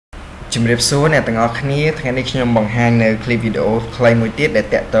ជំរាបសួរអ្នកទាំងអស់គ្នាថ្ងៃនេះខ្ញុំបង្ហាញនៅคลิปវីដេអូខ្លីមួយទៀតដែល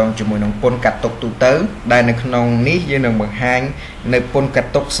តាក់ទងជាមួយនឹងពន្ធកាត់ទុកទូទៅដែលនៅក្នុងនេះយើងនឹងបង្ហាញនៅពន្ធកាត់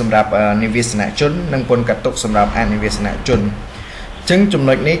ទុកសម្រាប់និវាសនជននិងពន្ធកាត់ទុកសម្រាប់អនិវាសនជនអញ្ចឹងចំ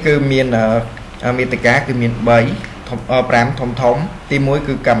ណុចនេះគឺមានមេត្តាគឺមាន5ធំទី1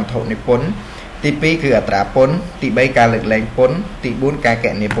គឺកម្មវត្ថុនិពន្ធទី2គឺអត្រាពន្ធទី3ការលើកលែងពន្ធទី4ការក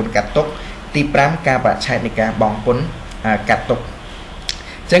ណនាពន្ធកាត់ទុកទី5ការបច្ឆេទនៃការបង់ពន្ធកាត់ទុក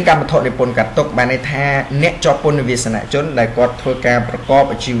ចឹងកម្មវត្ថុនិពន្ធកាត់ទុកបានន័យថាអ្នកជាប់ពន្ធនិវាសនជនដែលគាត់ធ្វើការប្រកប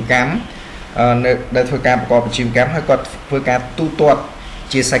អាជីវកម្មនៅធ្វើការប្រកបអាជីវកម្មហើយគាត់ធ្វើការទូទាត់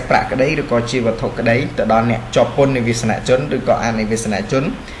ជាសាច់ប្រាក់ក្តីឬក៏ជាវត្ថុក្តីទៅដល់អ្នកជាប់ពន្ធនិវាសនជនឬក៏អនិវាសនជន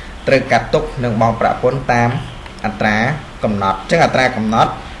ត្រូវកាត់ទុកនិងបង់ប្រាក់ពន្ធតាមអត្រាកំណត់ចឹងអត្រាកំណ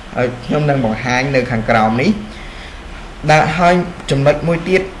ត់ខ្ញុំនឹងបង្ហាញនៅខាងក្រោមនេះដែលឲ្យចំណុចមួយ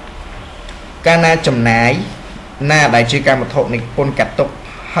ទៀតកាលណាចំណាយណាដែលជាកម្មវត្ថុនិពន្ធកាត់ទុក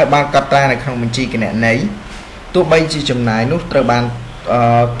ហើយបានកត់ត្រានៅក្នុងបញ្ជីគណនេយ្យទោះបីជាចំណាយនោះត្រូវបាន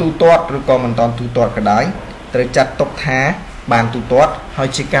ទូទាត់ឬក៏មិនតាន់ទូទាត់ក៏ដោយត្រូវចាត់ទុកថាបានទូទាត់ហើយ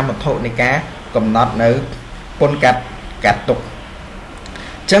ជាកម្មវត្ថុនៃការកំណត់នៅពន្ធកាត់ទុកអ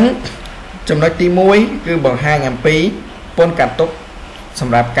ញ្ចឹងចំណុចទី1គឺបង្ហាញអំពីពន្ធកាត់ទុកស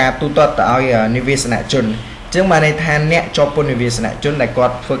ម្រាប់ការទូទាត់ទៅឲ្យនិវាសនជនអញ្ចឹងបានន័យថាអ្នកជាប់ពន្ធនិវាសនជនដែលគា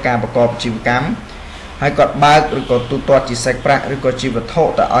ត់ធ្វើការប្រកបអាជីវកម្មហើយគាត់បើកឬក៏ទូទាត់ជាសាច់ប្រាក់ឬក៏ជាវត្ថុ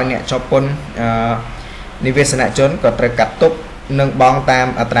ទៅឲ្យអ្នកជាប់ពន្ធនិវាសនជនក៏ត្រូវកាត់ទុកនិងបង់តាម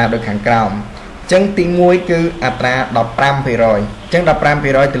អត្រាដូចខាងក្រោមអញ្ចឹងទី1គឺអត្រា 15% អញ្ចឹង 15%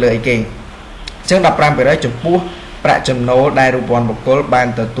 ទៅលើអីគេអញ្ចឹង 15% ចំពោះប្រាក់ចំណូលដែលរូបវ័ន្តបុគ្គលបាន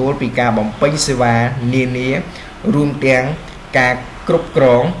ទទួលពីការបំពេញសេវានានារួមទាំងការគ្រប់គ្រ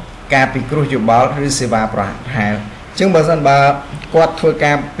ងការពិគ្រោះយោបល់ឬសេវាប្រហារអញ្ចឹងបើសិនបើគាត់ធ្វើ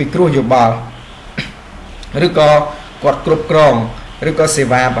ការពិគ្រោះយោបល់ឬក៏គាត់គ្រប់គ្រងឬក៏សេ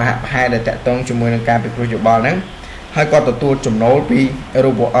វាប្រហារដែលតាក់ទងជាមួយនឹងការពិគ្រោះយោបល់ហ្នឹងហើយគាត់ទទួលចំណូលពី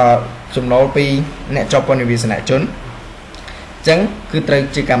ចំណូលពីអ្នកជាប់ពន្ធនិវាសនជនអញ្ចឹងគឺត្រូវ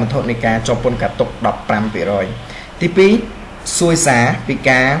ជាកម្មវត្ថុនៃការជាប់ពន្ធកាត់ទុក 15% ទី2សួយសារ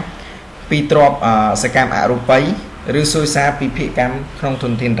ពីទ្រព្យសកម្មអរូបីឬសួយសារពីភាគកម្មក្នុងធ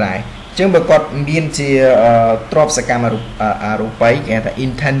នធានរ៉ែអញ្ចឹងបើគាត់មានជាទ្រព្យសកម្មអរូបីគេហៅថា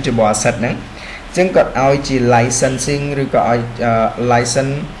intangible asset ហ្នឹងអញ្ចឹងគាត់ឲ្យជា licensing ឬក៏ឲ្យ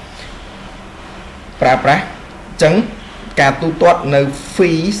license ប្រើប្រាស់អញ្ចឹងការទូទាត់នៅ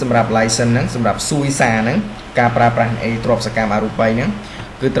fee សម្រាប់ license ហ្នឹងសម្រាប់សួយសារហ្នឹងការប្រើប្រាស់ទ្រព្យសកម្មអរូបីហ្នឹង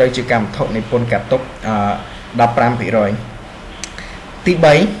គឺត្រូវជាកម្មវត្ថុនៃពន្ធកាត់ទុក 15% ទី3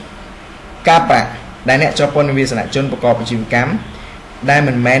ការប្រាក់ដែលអ្នកជាប់ពន្ធនិវាសនជនប្រកបអាជីវកម្មដែល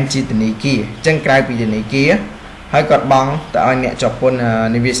មិនមែនជាធនាគារអញ្ចឹងក្រៅពីធនាគារហើយគាត់បង់ទៅឲ្យអ្នកជាប់ពន្ធ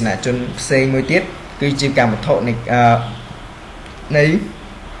និវាសនជនផ្សេងមួយទៀតគឺជាកម្មវត្ថុនៃ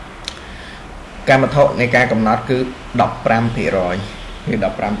កម្មវត្ថុនៃការកំណត់គឺ 15% គឺ 15%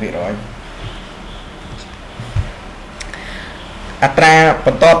 អត្រាប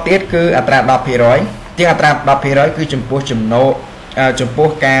ន្តទៀតគឺអត្រា 10% ជាងអត្រា 10% គឺចំពោះចំពោះ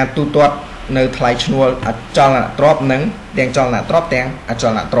ការទូទាត់នៅថ្លៃឈ្នួលអចលនទ្រព្យនិងទាំងចលនទ្រព្យទាំងអច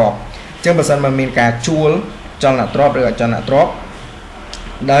លនទ្រព្យអញ្ចឹងបើសិនមកមានការជួលចលនទ្រព្យឬអចលនទ្រព្យ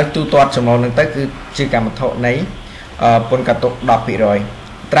ដែលទូទាត់ចំណូលនឹងទៅគឺជាកម្មវត្ថុនៃពន្ធកាត់ទុក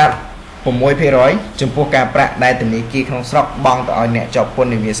 10% ត្រា 6% ចំពោះការប្រាក់ដែលធនាគារក្នុងស្រុកបង់ទៅឲ្យអ្នកជាប់ពន្ធ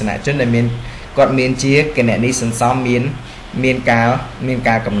និវាសនជនដែលគាត់មានជាគណនីសន្សំមាន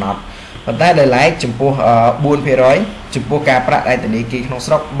ការកំណត់ប៉ុន្តែដោយឡែកចំពោះ 4% ចំពោះការប្រាក់ដែលធនាគារក្នុង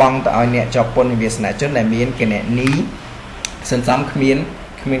ស្រុកបង់ទៅឲ្យអ្នកជាប់ពន្ធនិវាសនជនដែលមានគណនីសន្សំគ្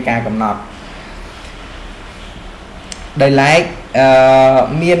មានការកំណត់ដោយឡែក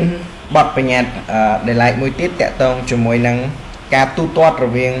មានបទបញ្ញត្តិដោយឡែកមួយទៀតតាក់ទងជាមួយនឹងការទូទាត់រ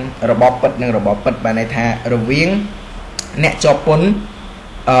វាងរបបពិតនិងរបបពិតបានន័យថារវាងអ្នកជាប់ពន្ធ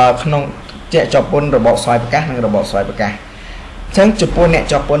ក្នុងជាប់ពន្ធរបបស្វ័យប្រកាសនិងរបបស្វ័យប្រកាសអញ្ចឹងចំពោះអ្នក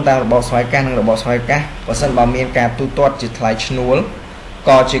ជាប់ពន្ធតាមរបបស្វ័យប្រកាសនិងរបបស្វ័យប្រកាសបើសិនបើមានការទូទាត់ជាថ្លៃឈ្នួល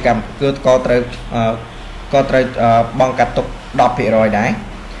ក៏ជាកម្មគឺក៏ត្រូវបង់កាត់ទុក 10% ដែរ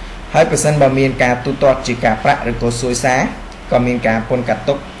ហើយបើសិនបើមានការទូទាត់ជាការប្រាក់ឬក៏សួយសារក៏មានការពន្ធកាត់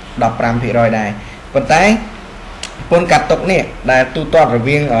ទុក 15% ដែរប៉ុន្តែពន្ធកាត់ទុកនេះដែលទូទាត់រ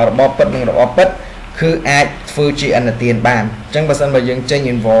វាងរបបពិតនិងរបបពិតគឺអាចធ្វើជាអនុទានបានអញ្ចឹងបើសិនបើយើងចេញ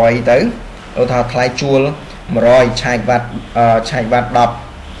invoice ទៅឧទាហរណ៍ថ្លៃជួល100ឆែកវ៉ាត់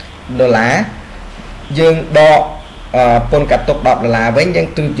$10យើងដកពន្ធកាត់ទុក$វិញយើង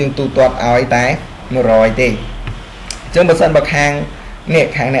ទូទាត់ឲ្យតែ100ទេអញ្ចឹងបើសិនបើខាងអ្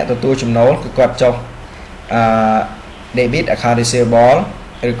នកទទួលចំណូលគឺគាត់ចុះdebit account receivable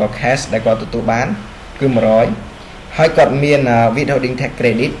ឬក៏ cash ដែលគាត់ទទួលបានគឺ100 ហើយគាត់មាន withholding tax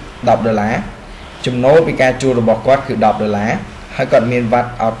credit $10 ចំណូលពីការជួលរបស់គាត់គឺ$10 ហើយគាត់មាន VAT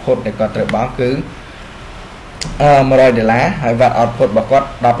output ដែលគាត់ត្រូវបង់គឺ$100 ហើយ VAT output របស់គាត់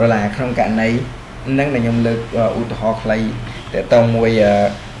$10ក្នុងករណីនឹងខ្ញុំលើកឧទាហរណ៍ខ្លីតើតើមួយ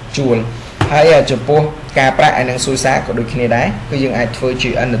ជួលហើយចំពោះការប្រាក់ឯនឹងសួយសារក៏ដូចគ្នាដែរគឺយើងអាចធ្វើជា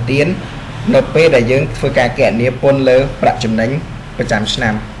អនុទាននៅពេលដែលយើងធ្វើការគណនាពន្ធលើប្រាក់ចំណេញប្រចាំឆ្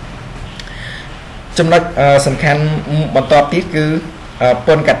នាំចំណុចសំខាន់បន្តទៀតគឺព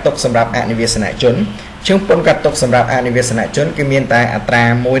ន្ធកាត់ទុកសម្រាប់អនិវាសនជនជាងពន្ធកាត់ទុកសម្រាប់អនិវាសនជនគឺមានតែអត្រា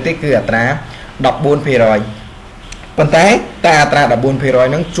មួយទេគឺអត្រា14%ប៉ុន្តែអត្រា14%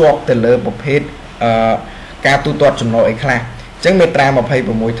ហ្នឹងជាប់ទៅលើប្រភេទការទូទាត់ចំណូលអីខ្លះអញ្ចឹងមេត្រា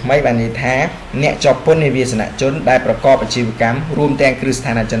26ថ្មីបាននិយាយថាអ្នកជាប់ពន្ធនិវាសនជនដែលប្រកបអាជីវកម្មរួមទាំងគ្រឹះស្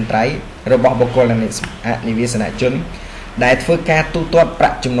ថានអចិន្ត្រៃយ៍របស់បុគ្គលអនិវាសនជនដែលធ្វើការទូទាត់ប្រា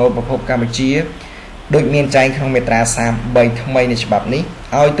ក់ចំណូលប្រភពកម្ពុជាដូចមានចែងក្នុងមេត្រា33ថ្មីនៃច្បាប់នេះ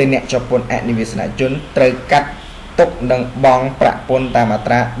ឲ្យទៅអ្នកជាប់ពន្ធអនិវាសនជនត្រូវកាត់ទុកនិងបង់ប្រាក់ពន្ធតាមអ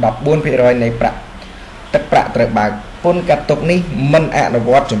ត្រា14%នៃប្រាក់ទឹកប្រាក់ត្រូវបើកពន្ធកាត់ទុកនេះមិនអនុវ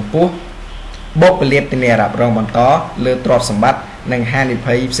ត្តចំពោះបុព្វលាភធានារ៉ាប់រងបន្តលើទ្រព្យសម្បត្តិនិងហានិ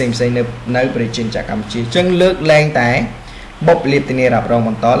ភ័យផ្សេងៗនៅប្រជាជាតិកម្ពុជាអញ្ចឹងលើកលែងតែបុព្វលាភធានារ៉ាប់រងប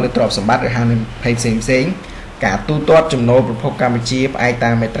ន្តលើទ្រព្យសម្បត្តិឬហានិភ័យផ្សេងៗការទូទាត់ចំណូលប្រភពកម្ពុជាផ្អែកតា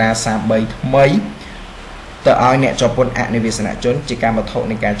មមេត្រា33ថ្មីទៅឲ្យអ្នកជាប់ពន្ធអនិវាសនជនជាកម្មវត្ថុ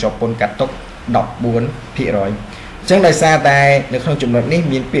នៃការជាប់ពន្ធកាត់ទុក14%អញ្ចឹងដោយសារតែនៅក្នុងចំណុចនេះ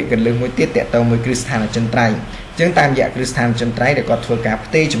មានពាក្យកន្លឹះមួយទៀតតទៅមួយគ្រឹះស្ថានអចិន្ត្រៃយ៍អញ្ចឹងតាមរយៈគ្រឹះស្ថានអចិន្ត្រៃយ៍ដែលគាត់ធ្វើការផ្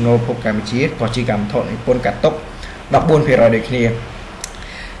ទេរចំណូលប្រភពកម្ពុជាក៏ជាកម្មវត្ថុនៃពន្ធកាត់ទុក14%ដូចគ្នា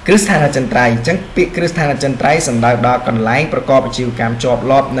គ្រឹះស្ថានអចិន្ត្រៃយ៍អញ្ចឹងពាក្យគ្រឹះស្ថានអចិន្ត្រៃយ៍សំដៅដល់កន្លែងប្រកបអាជីវកម្មជាប់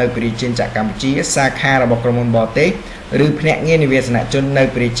លាប់នៅប្រជាជាតិកម្ពុជាសាខារបស់ក្រុមហ៊ុនបរទេសឬភ្នាក់ងារនិវាសនជននៅ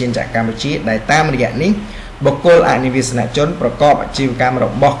ប្រជាជាតិកម្ពុជាដែលតាមរយៈនេះបុគ្គលអនិវាសនជនប្រកបអាជីវកម្មរ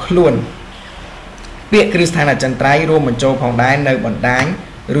បស់ខ្លួនពាក្យគ្រឹះស្ថានអចិន្ត្រៃយ៍រួមបញ្ចូលផងដែរនៅបណ្ដាញ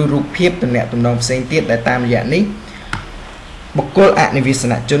ឬរូបភាពទំនាក់ទំនងផ្សេងទៀតដែលតាមរយៈនេះបុគ្គលអនិវាស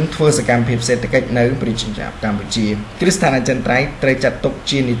នជនធ្វើសកម្មភាពសេដ្ឋកិច្ចនៅប្រជាជាតិកម្ពុជាគ្រឹះស្ថានអចិន្ត្រៃយ៍ត្រូវចាត់ទុក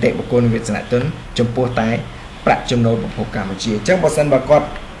ជានីតិបុគ្គលនិវាសនជនចំពោះតែប្រាក់ចំណូលប្រភពកម្ពុជាអញ្ចឹងបើសិនបើគាត់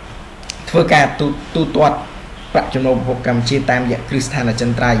ធ្វើការទូទាត់ប្រាក់ចំណូលប្រភពកម្ពុជាតាមរយៈគ្រឹះស្ថានអចិ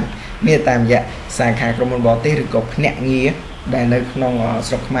ន្ត្រៃយ៍មានតាមរយៈសាខាក្រុមហ៊ុនបរទេសឬក៏ភ្នាក់ងារដែលនៅក្នុង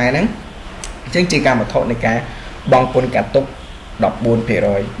ស្រុកខ្មែរហ្នឹងអញ្ចឹងជាកម្មវត្ថុនៃការបង់ពន្ធកាត់ទុក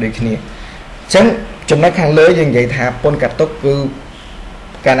14%ដូចគ្នាអញ្ចឹងចំណុចខាងលើយើងនិយាយថាពន្ធកាត់ទុកគឺ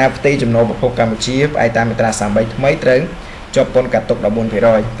កាលណាផ្ទេរចំណូលប្រភពកម្ពុជាផ្អែកតាមមាត្រា33ថ្មីត្រូវជាប់ពន្ធកាត់ទុក14%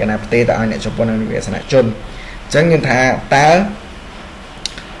កាលណាផ្ទេរទៅឲ្យអ្នកជាប់ពន្ធអនិវាសនជនអញ្ចឹងយើងថាតើ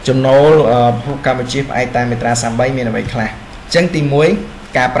ចំណូលប្រភពកម្ពុជាផ្អែកតាមមាត្រា33មានអ្វីខ្លះអញ្ចឹងទី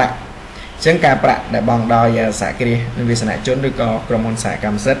1ការប្រាក់អញ្ចឹងការប្រាក់ដែលបង់ដោយសហគ្រាសនិវាសនជនឬក៏ក្រុមហ៊ុនសហក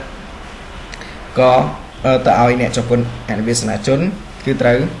ម្មសិទ្ធិក៏ទៅឲ្យអ្នកជាប់ពន្ធអនិវាសនជនគឺត្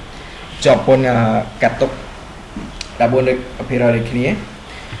រូវជាប់ពន្ធកាត់ទុក14%ដូចគ្នា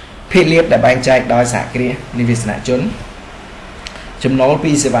ភាគលាភដែលបែងចែកដោយសហគ្រាសនិវាសនជនចំណូល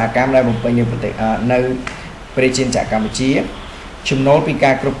ពីសេវាកម្មដែលបំពេញនៅប្រជាជាតិកម្ពុជាចំណូលពី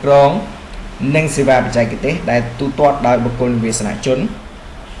ការគ្រប់គ្រងនិងសេវាបច្ចេកទេសដែលទូទាត់ដោយបុគ្គលនិវាសនជន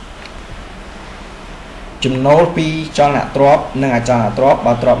ចំណូលពីចលនាទ្រព្យនិងអចលនទ្រព្យ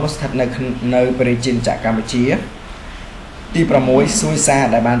បើទ្រព្យនោះស្ថិតនៅប្រជាជាតិកម្ពុជាទី6សួយសារ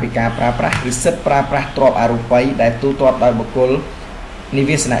ដែលបានពីការប្រើប្រាស់ឬសិទ្ធិប្រើប្រាស់ទ្រព្យអរូបីដែលទូទាត់ដោយបុគ្គលនិ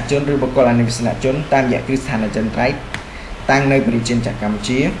វាសនជនឬបុគ្គលអនិវាសនជនតាមរយៈគ្រឹះស្ថានអចិន្ត្រៃយ៍តាំងនៅប្រជាជាតិកម្ពុ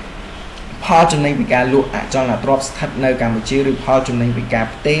ជាផលចំណេញពីការលក់អចលនទ្រព្យស្ថិតនៅកម្ពុជាឬផលចំណេញពីការ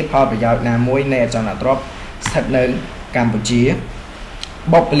ផ្ទេរផលប្រយោជន៍ណាមួយនៃអចលនទ្រព្យស្ថិតនៅកម្ពុជា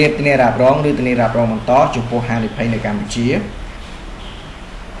បុព្វលាភធានារ៉ាប់រងឬធានារ៉ាប់រងបន្តចំពោះហានិភ័យនៅកម្ពុជា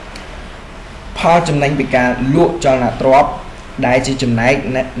ផលចំណេញពីការលក់ចលនាទ្រព្យដែលជាចំណែក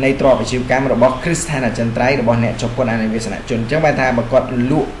នៃទ្រព្យអាជីវកម្មរបស់គ្រឹះស្ថានអចិន្ត្រៃយ៍របស់អ្នកជាប់ពន្ធអនិវាសនជនអញ្ចឹងបានថាបើគាត់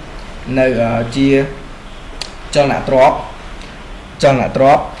លក់នៅជាចលនាទ្រព្យ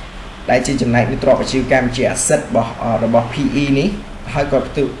ដែលជាចំណែកនៃទ្រព្យអាជីវកម្មជា asset របស់ PE នេះហើយគាត់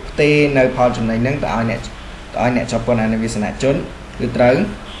ផ្ទេរនៅផលចំណេញហ្នឹងទៅឲ្យអ្នកជាប់ពន្ធអនិវាសនជនគឺត្រូវ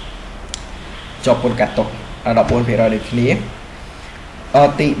ជាប់ពន្ធកាត់ទុក14%ដូចគ្នា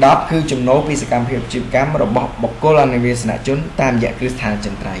ទី10គឺចំណូលពីសកម្មភាពអាជីវកម្មរបស់បុគ្គលអនិវាសនជនតាមរយៈគ្រឹះស្ថានអ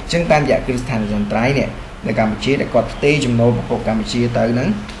ចិន្ត្រៃយ៍អញ្ចឹងតាមរយៈគ្រឹះស្ថានអចិន្ត្រៃយ៍នេះនៅកម្ពុជាដែលគាត់ផ្ទេរចំណូលប្រភពកម្ពុជាទៅហ្នឹង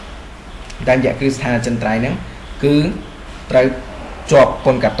តាមរយៈគ្រឹះស្ថានអចិន្ត្រៃយ៍ហ្នឹងគឺត្រូវជាប់ព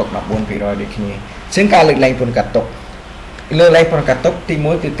ន្ធកាត់ទុក14%ដូចគ្នាអញ្ចឹងការលើកលែងពន្ធកាត់ទុកទី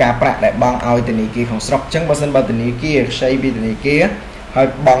1គឺការប្រាក់ដែលបង់ឲ្យធនាគារក្នុងស្រុកអញ្ចឹងបើសិនបើធនាគារខ្ចីពីធនាគារហើយ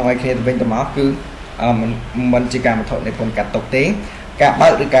បង់ឲ្យគ្នាទៅវិញទៅមកគឺ mình chỉ cả một thợ này còn cả tộc tế cả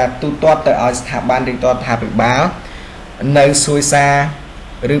bác được cả tu toát tới ở thả ban đi toát thả bị báo nơi xuôi xa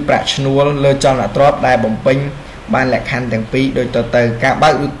rư bạc nuôi lơ cho là trọt đại bồng pin ban lại khăn từng pi đôi từ cả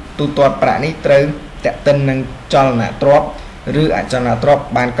bác tu toát bạc ní từ tẹt tên nâng cho là trọt rư ở cho là trọt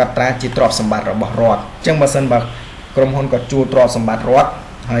ban cắt ra chỉ trọt sầm bạc rồi bỏ rọt chẳng bao sân bạc gồm hôn có chua trọt sầm bạc rọt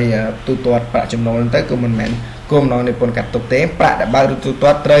hay tu toát bạc chấm nón tới của mình mẹn gồm nó này còn cả tục tế bạc đã bao tu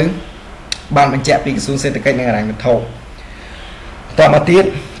toát tới ban mình chạm đi xuống xe từ cây này là mình thầuต่อมาទៀត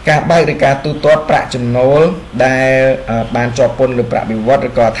ការបើកឬការទូទាត់ប្រាក់ចំណូលដែលបានជាប់ពន្ធឬប្រាក់បៀវត្សឬ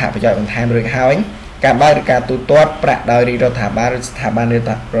ក៏អត្ថប្រយោជន៍បន្ថែមឬហើយការបើកឬការទូទាត់ប្រាក់ដោយរដ្ឋាភិបាលឬស្ថាប័នរដ្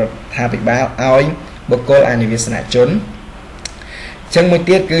ឋាភិបាលឲ្យបុគ្គលអនិវាសនជនចឹងមួយ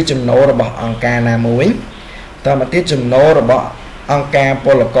ទៀតគឺចំណូលរបស់អង្គការណាមួយតទៅទៀតចំណូលរបស់អង្គការព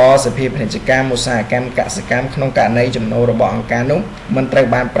លករសភាពាណិជ្ជកម្មឧស្សាហកម្មកសិកម្មក្នុងករណីចំណូលរបស់អង្គការនោះមិនត្រូវ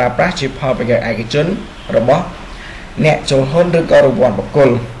បានប្រើប្រាស់ជាផលប្រយោជន៍ឯកជនរបស់អ្នកចូលហ៊ុនឬក៏រង្វាន់បុគ្គល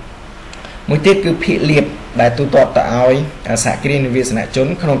មួយទៀតគឺភាគលាភដែលទូទាត់ទៅឲ្យសហគ្រាសនិវាសនជន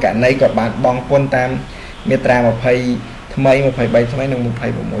ក្នុងករណីក៏បានបង់ពន្ធតាមមាត្រា20ថ្មី23ថ្មីនិង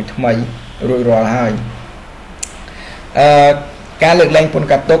26ថ្មីរួចរាល់ហើយការលើកលែងពន្ធ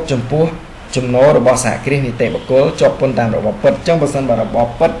កាត់ទុកចំពោះចំណូលរបស់សហគ្រាសនីតិបុគ្គលជាប់ពន្ធតាមរបបពិតអញ្ចឹងបើសិនបើរបប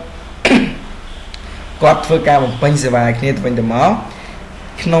ពិតគាត់ធ្វើការបំពេញសេវាឲ្យគ្នាទៅវិញទៅមក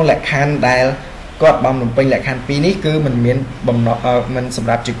ក្នុងលក្ខខណ្ឌដែលគាត់បំពេញលក្ខខណ្ឌ2នេះគឺมันមានបំណងมันសម្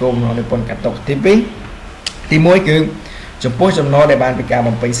រាប់ជាគោលបំណងនៃពន្ធកាត់ទុកទី2ទី1គឺចំពោះចំណូលដែលបានពីការ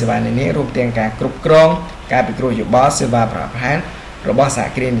បំពេញសេវានេះរួមទាំងការគ្រប់គ្រងការពិគ្រោះយោបល់សេវាប្រព័ន្ធរបស់សហ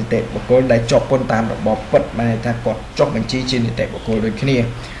គ្រាសនីតិបុគ្គលដែលជាប់ពន្ធតាមរបបពិតបានថាគាត់ចុះបញ្ជីជានីតិបុគ្គលដូចគ្នាអ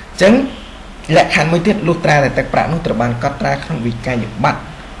ញ្ចឹងលក្ខខណ្ឌមួយទៀតលុះត្រាតែទឹកប្រាក់នោះត្រូវបានកត់ត្រាក្នុងវិក័យប័ត្រ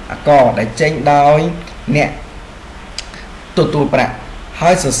អាករដែលចេញដោយអ្នកទទួលប្រាក់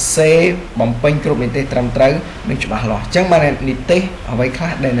ហើយសរសេរបំពេញគ្រប់នីតិត្រឹមត្រូវនិងច្បាស់លាស់អញ្ចឹងបាននីតិអ្វីខ្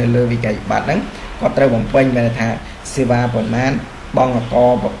លះដែលនៅលើវិក័យប័ត្រហ្នឹងគាត់ត្រូវបំពេញមានថាសេវាប្រមាណបង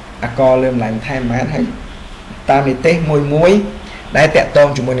អាករលើម្លាញ់ថែមបានហើយតាមនីតិមួយដែលតាក់ទង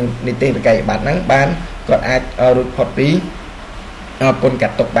ជាមួយនឹងនីតិវិក័យប័ត្រហ្នឹងបានគាត់អាចរួចផុតពីពន្ធកា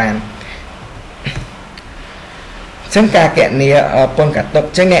ត់ទុកបានចឹងការកណនីពន្ធកាត់ទុក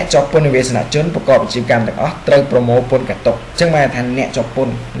ចឹងអ្នកជាប់ពន្ធនិវាសនជនប្រកបអាជីវកម្មទាំងអស់ត្រូវប្រមូលពន្ធកាត់ទុកចឹងបានថាអ្នកជាប់ព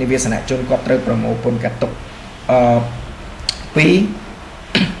ន្ធនិវាសនជនគាត់ត្រូវប្រមូលពន្ធកាត់ទុកពី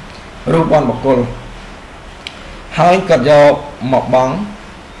រូបវ័នបុគ្គលហើយគាត់យកមកបង់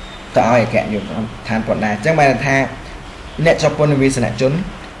ទៅឲ្យអគ្គនាយកដ្ឋានពន្ធដារចឹងបានថាអ្នកជាប់ពន្ធនិវាសនជន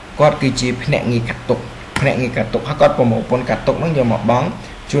គាត់គឺជាភ្នាក់ងារកាត់ទុកហើយគាត់ប្រមូលពន្ធកាត់ទុកហ្នឹងយកមកបង់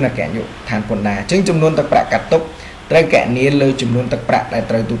ជូនអគ្គនាយកដ្ឋានពន្ធដារចឹងចំនួនទឹកប្រាក់កាត់ទុកត្រូវកណនាលើចំនួនទឹកប្រាក់ដែល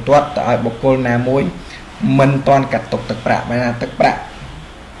ត្រូវទូទាត់ទៅឲ្យបុគ្គលណាមួយមិនតាន់កាត់ទុកទឹកប្រាក់បានថាទឹកប្រាក់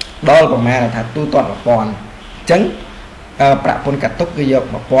ដល់ប្រមាណថាទូទាត់ 1000 អញ្ចឹងប្រាក់ពន្ធកាត់ទុកគឺយក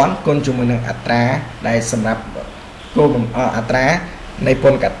 1000 គុណជាមួយនឹងអត្រាដែលសម្រាប់គោលបំណងអត្រានៃព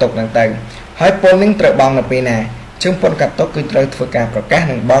ន្ធកាត់ទុកហ្នឹងទៅហើយពន្ធនេះត្រូវបង់នៅពេលណាអញ្ចឹងពន្ធកាត់ទុកគឺត្រូវធ្វើការប្រកាស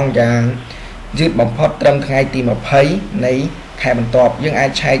និងបង់យ៉ាងយឺតបំផុតត្រឹមថ្ងៃទី20នៃខែបន្ទាប់យើងអា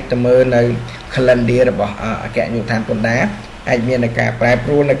ចឆែកទៅមើលនៅ calendar របស់អគ្គនាយកដ្ឋានពន្ធដារអាចមាននៅការប្រែប្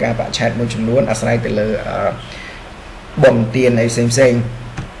រួលនៅការបច្ឆេទមួយចំនួនអាស្រ័យទៅលើបំទានអីផ្សេងៗអ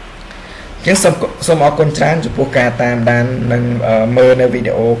ញ្ចឹងសូមអរគុណច្រើនចំពោះការតាមដាននិងមើលនៅវី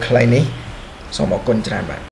ដេអូខ្លីនេះសូមអរគុណច្រើនបាទ